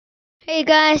Hey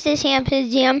guys, this is Hamster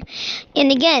Jam,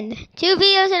 and again, 2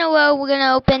 videos in a row, we're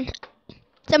gonna open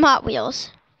some Hot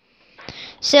Wheels.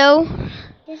 So,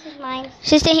 This is mine.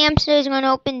 Sister Hamster is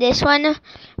gonna open this one,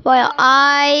 while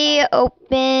I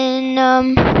open,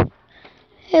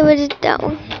 hey, what is that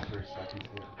one?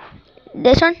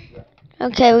 This one?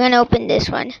 Okay, we're gonna open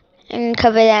this one, and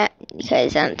cover that,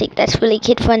 because I don't think that's really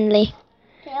kid-friendly,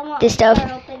 this stuff.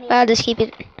 I'll just keep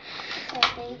it,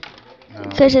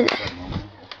 because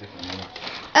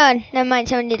oh, never mind.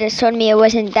 Somebody just told me it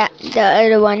wasn't that. The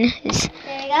other one is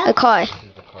a car.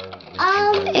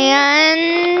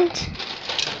 And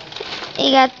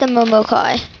you got the Momo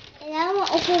car. And I'm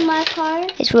gonna open my car.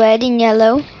 It's red and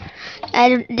yellow.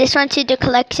 Add this one to the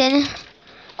collection.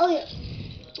 Oh yeah.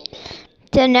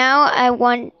 So now I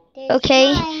want.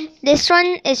 Okay, this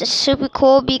one is super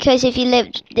cool because if you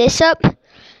lift this up,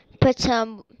 put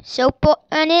some soap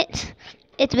on it.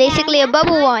 It's basically a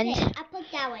bubble wand. I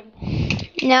put that one.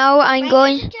 Now I'm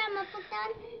going. This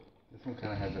one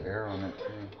kind of has an air on it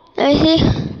too. I see.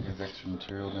 There's extra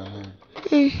material down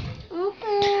there.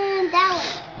 Open that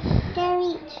one. Can't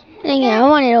reach. Yeah, I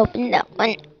want to open that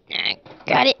one.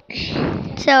 Got it.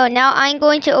 So now I'm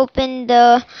going to open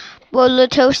the roller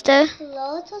toaster.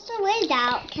 Hello, toaster. Where's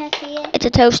that? Can't see it. It's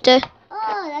a toaster.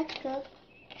 Oh, that's good.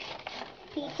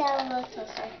 Pizza roller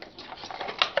toaster.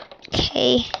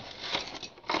 Okay.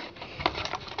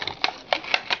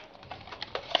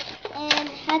 And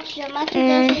that's your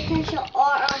potential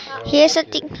or Here's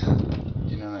something.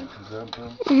 You know that comes up, bro?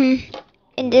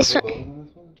 And this one.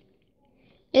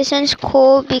 This one's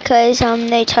cool because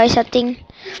they try something.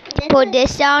 Put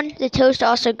this down. The toast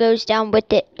also goes down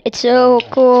with it. It's so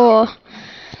cool.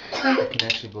 You can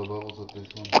actually blow bubbles with this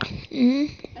one.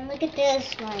 And look at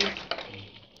this one.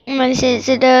 And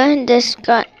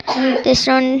this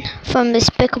one from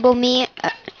Despicable Me.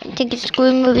 I think it's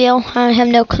Screwmobile. I have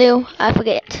no clue. I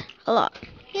forget a lot.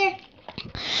 Here.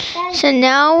 So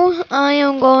now I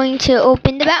am going to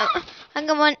open the I'm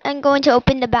going to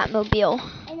open the Batmobile.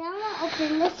 And I'm gonna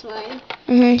open this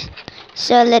one.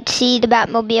 So let's see the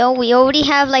Batmobile. We already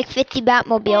have like 50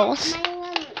 Batmobiles.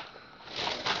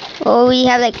 Well, we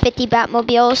have like 50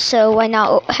 Batmobiles, so why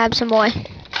not have some more? Yep.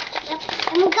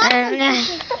 And we got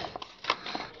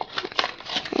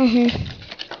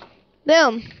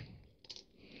Boom.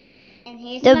 And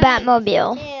here's The mine,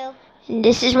 Batmobile. too. And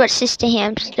this is what Sister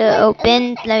Hamster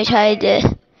opened. Let me try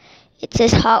to. It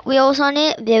says Hot Wheels on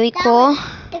it. Very That cool. one.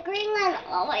 The green one.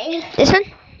 Oh, wait. This one?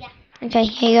 Yeah. Okay,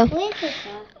 here you go. Where's this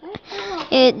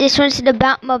one? This one's the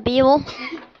Batmobile.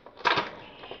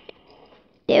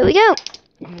 There we go.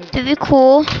 Very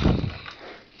cool.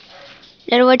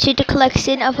 Then we're to the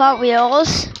collection of Hot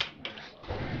Wheels.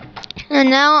 And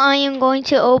now I am going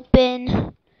to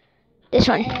open this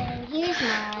one. And here's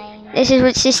mine. This is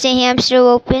what Sister Hamster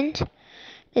opened.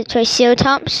 The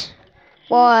Triceratops.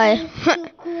 Why? Too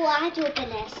cool. I had to open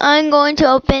this. I'm going to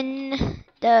open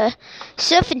the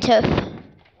Surf and Turf.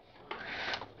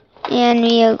 And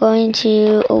we are going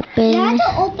to open. You have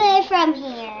to open it from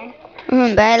here.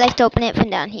 But I like to open it from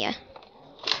down here.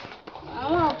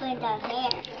 I want to open it down here.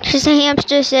 Sister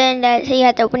Hamster said that you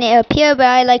have to open it up here, but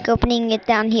I like opening it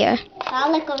down here. I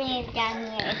like opening it down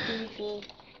here. It's easy.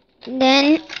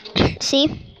 Then,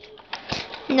 see?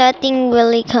 Nothing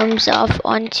really comes off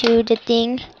onto the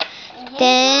thing.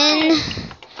 Then,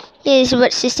 here's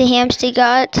what Sister Hamster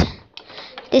got.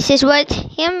 This is what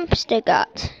Hamster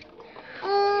got.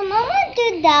 I'm gonna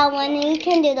do that one, and you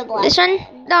can do the black. This one?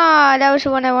 Nah, that was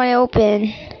the one I want to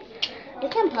open. You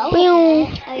can post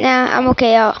it. Nah, I'm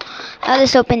okay. I'll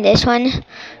just open this one.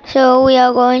 So we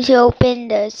are going to open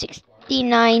the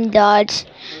 69 Dodge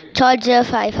Charger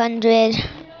 500.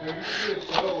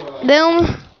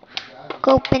 Boom.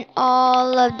 Open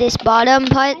all of this bottom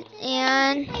part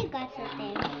and. I got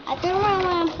something. I don't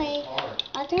want to play.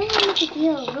 I don't want to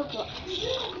do Roblox.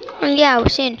 Yeah,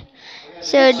 soon.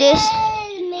 So this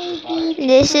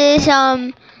is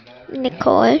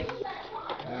Nicole.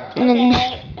 And then,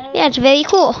 yeah, it's very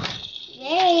cool.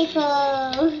 Very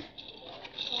cool.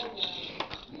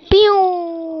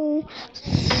 Pew!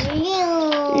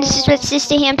 This is what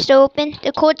Sister Hamster opened.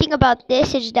 The cool thing about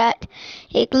this is that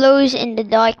it glows in the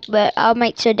dark, but I'll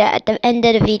make sure that at the end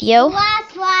of the video.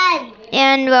 Last one.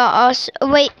 And we'll also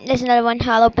wait. There's another one.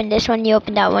 I'll open this one. You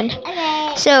open that one.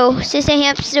 Okay. So Sister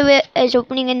Hamster is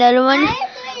opening another one.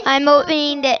 I'm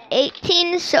opening the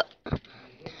 18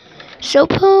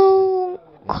 Sopo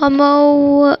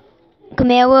Camaro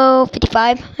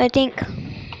 55, I think.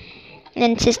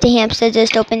 And Sister Hamster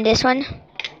just opened this one.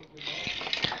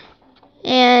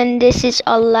 And this is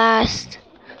our last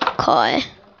car.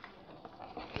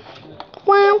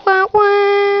 Wow, wow,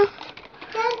 wow.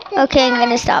 Okay, I'm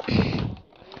gonna stop.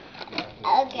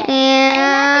 Okay.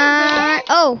 And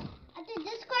oh, After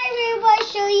this card, we're going to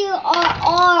show you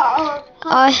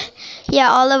our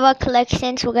yeah, all of our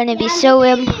collections. We're gonna be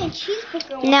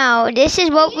now. This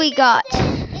is what we got. If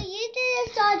you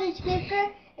didn't saw the speaker,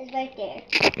 it's right there.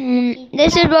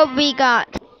 This is what we got.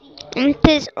 This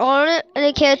is all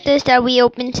the characters that we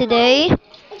opened today,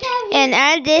 and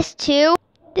add this to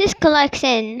this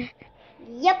collection.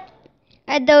 Yep.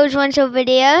 Add those ones over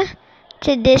there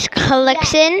to this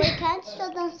collection. We can't show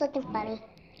them something funny.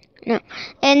 No,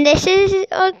 and this is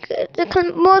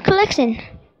more collection.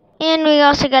 And we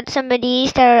also got some of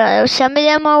these that are, some of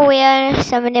them are weird,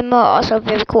 some of them are also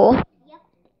very cool.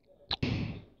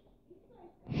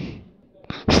 Yep.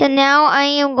 So now I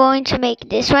am going to make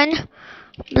this one,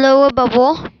 blow a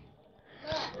bubble.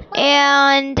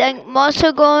 And I'm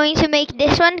also going to make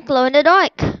this one glow in the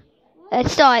dark.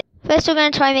 Let's start. First we're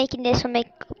going to try making this one make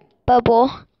a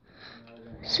bubble.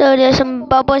 So there's some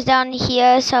bubbles down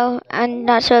here, so I'm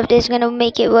not sure if this is going to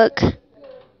make it work.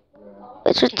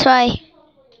 Let's try.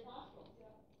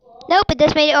 Nope, it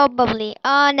just made it all bubbly.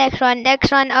 Next one.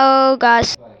 Oh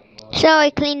gosh. So I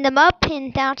cleaned them up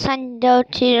and now it's time to go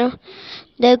to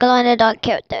the glow in the dark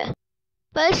character.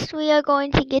 First, we are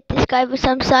going to get this guy with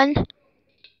some sun.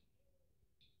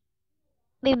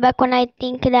 Be back when I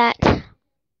think that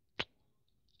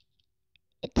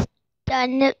it's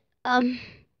done.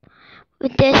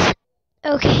 With this.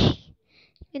 Okay,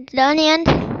 it's done and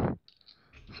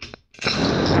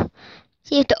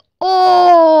see if the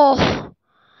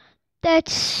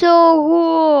that's so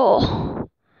cool.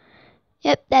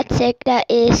 Yep, that's sick. That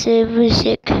is super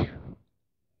sick.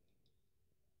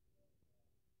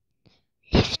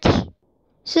 Nifty.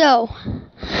 So,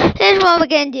 here's what we're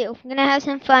gonna do. We're gonna have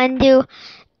some fun, do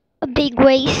a big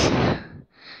race.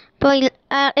 But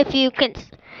if you can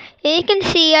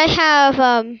see, I have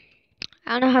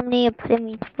I don't know how many I put in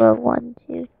each row. 1,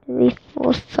 2, 3,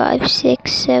 4, 5,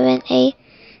 6, 7, 8,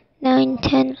 9,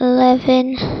 10,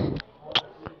 11.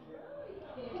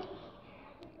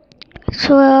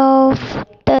 12,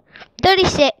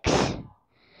 36.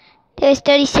 There's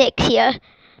 36 here.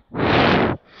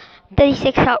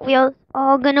 36 Hot Wheels,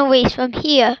 all gonna race from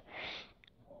here,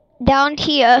 down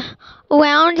here,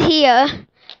 around here,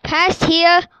 past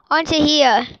here, onto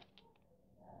here.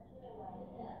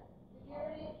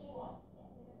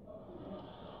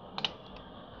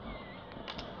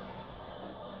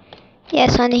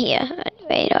 Yes, on here,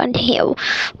 right on here.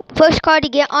 First car to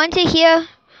get onto here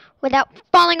without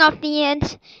falling off the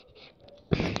ends,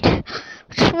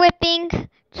 tripping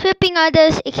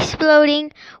others,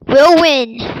 exploding, will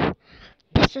win.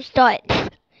 Let's just start.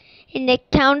 In the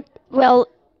count, well,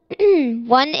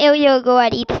 one area will go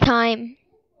at each time.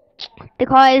 The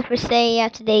cars will stay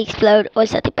after they explode or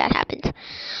something bad happens.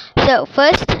 So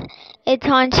first, it's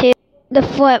onto the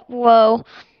front row.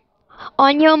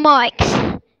 On your marks,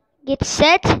 get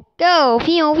set, go.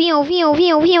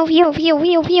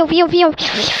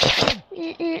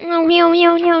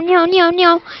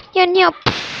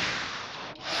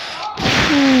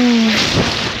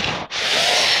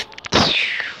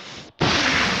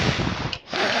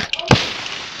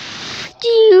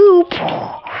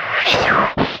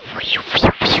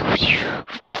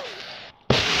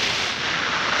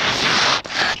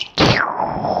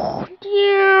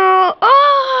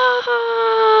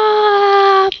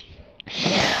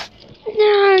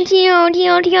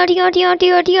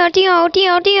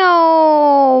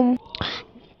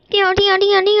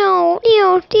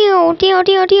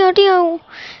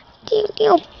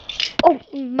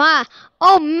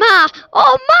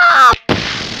 Oh my!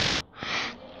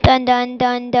 Dun dun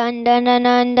dun dun dun dun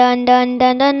dun dun dun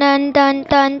dun dun dun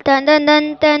dun dun dun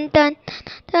dun dun dun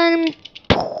dun.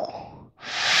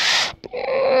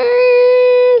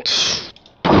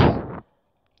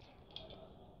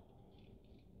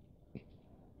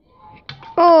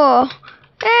 Oh,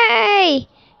 hey!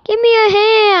 Give me a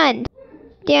hand!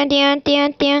 Down, down,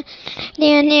 down, down,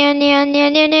 down, down, down,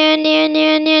 down, down, down, down,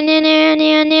 down,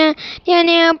 down, down, down,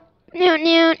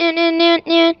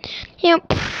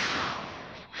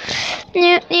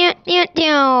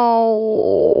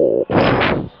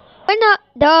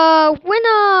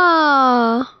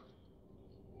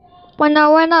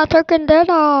 down, winner, chicken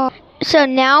dinner. So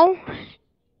now,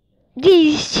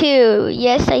 these two.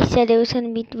 Yes, I said it was gonna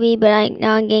be 3, but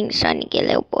now I'm starting to get a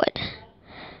little bored.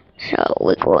 So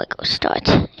we're going to start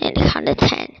and count to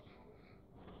 10.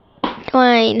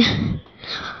 9,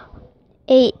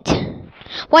 8.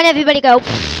 1, everybody go.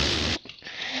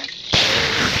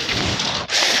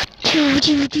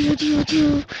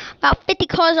 2. About 50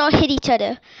 cars all hit each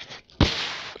other.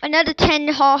 Another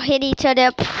 10 all hit each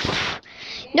other.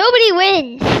 Nobody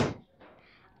wins.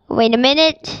 Wait a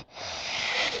minute.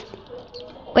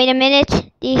 Wait a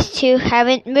minute. These two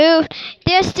haven't moved.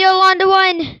 They're still on the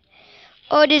one.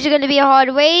 Oh, this is going to be a hard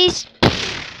race.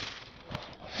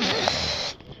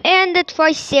 And the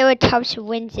Triceratops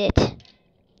wins it.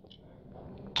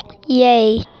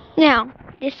 Yay. Now,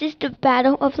 this is the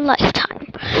battle of a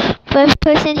lifetime. First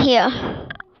person here.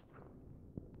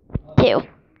 2.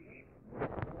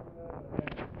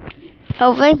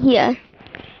 Over here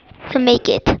to make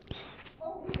it.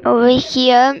 Over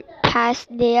here, past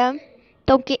there.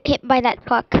 Don't get hit by that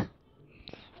truck.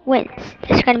 Wins.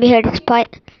 It's going to be here to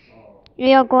spot.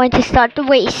 We are going to start the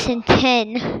race in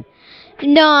 10,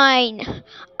 9.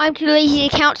 I'm too lazy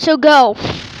to count, so go.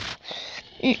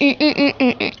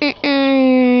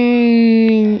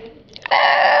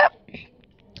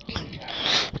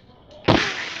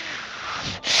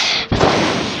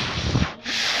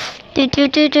 Dun dun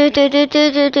dun dun dun dun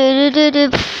dun dun dun dun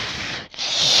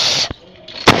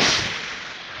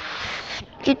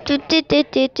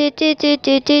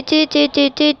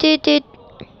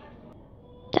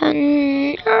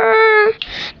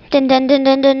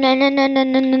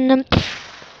dun.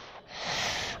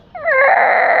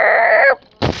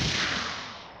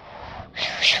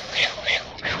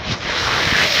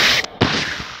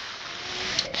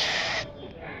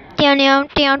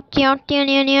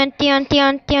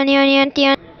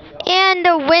 And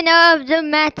the winner of the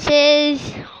match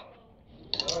is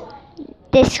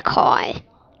this car.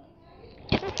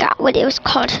 I forgot what it was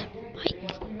called.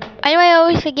 Why do I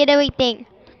always forget everything?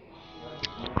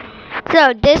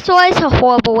 So this was a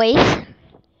horrible race.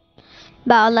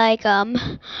 About like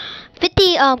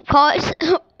 50 cars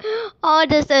all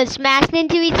just smashed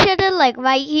into each other, like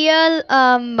right here.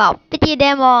 About 50 of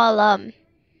them all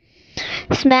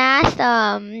smashed.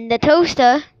 The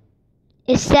toaster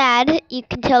is sad. You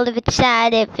can tell if it's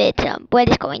sad if it's bread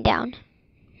is going down.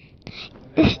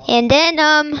 And then 2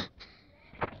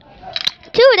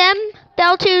 of them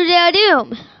fell to their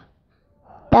doom.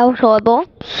 That was horrible.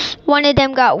 One of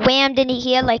them got whammed into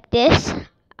here like this.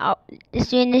 This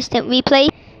is an instant replay.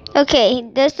 Okay,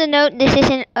 just a note, this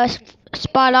isn't a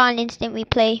spot on instant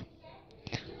replay.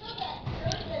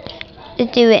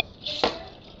 Let's do it.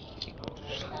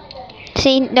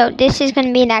 See, no, this is going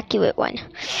to be an accurate one.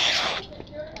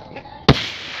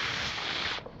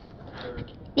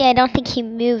 Yeah, I don't think he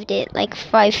moved it like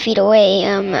 5 feet away.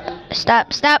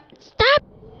 Stop.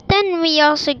 Then we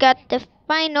also got the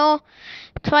final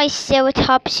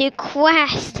Triceratops who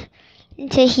crashed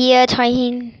into here,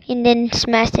 and then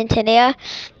smashed into there.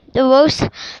 The most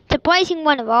surprising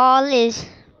one of all is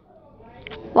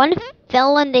one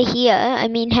fell under here. I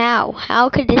mean, how? How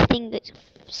could this thing get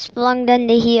flung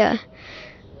under here?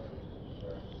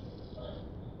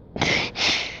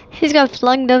 He's got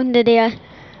flung under there.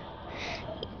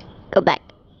 Go back.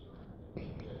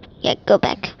 Yeah, go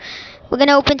back. We're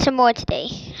gonna open some more today,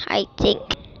 I think.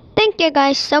 Thank you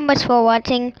guys so much for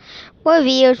watching. More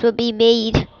videos will be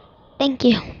made. Thank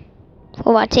you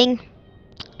for watching.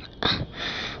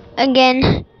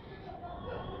 Again,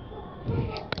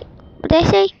 what did I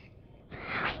say?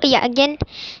 But yeah, again,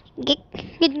 get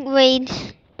good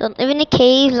grades. Don't live in a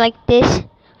cave like this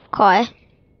car.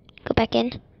 Go back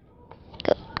in.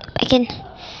 Go back in.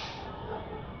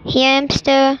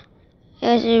 Hamster.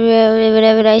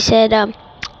 Whatever I said.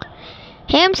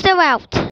 Hamster out.